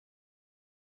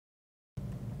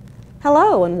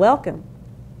Hello and welcome.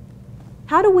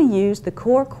 How do we use the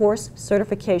Core Course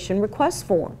Certification Request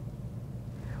Form?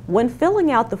 When filling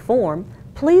out the form,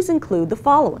 please include the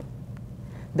following: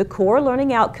 the core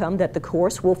learning outcome that the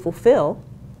course will fulfill,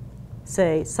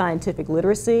 say scientific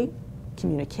literacy,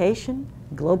 communication,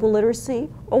 global literacy,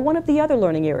 or one of the other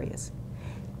learning areas.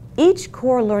 Each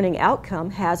core learning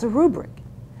outcome has a rubric.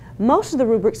 Most of the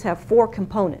rubrics have 4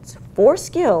 components, 4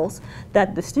 skills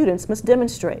that the students must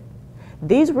demonstrate.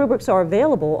 These rubrics are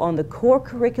available on the Core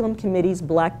Curriculum Committee's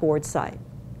Blackboard site.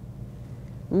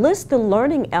 List the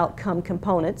learning outcome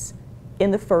components in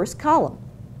the first column.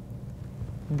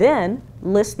 Then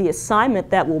list the assignment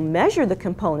that will measure the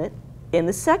component in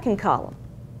the second column.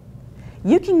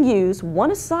 You can use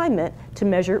one assignment to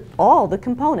measure all the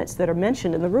components that are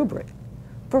mentioned in the rubric.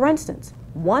 For instance,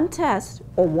 one test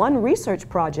or one research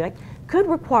project could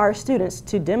require students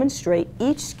to demonstrate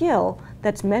each skill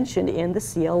that's mentioned in the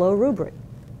CLO rubric.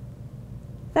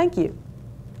 Thank you.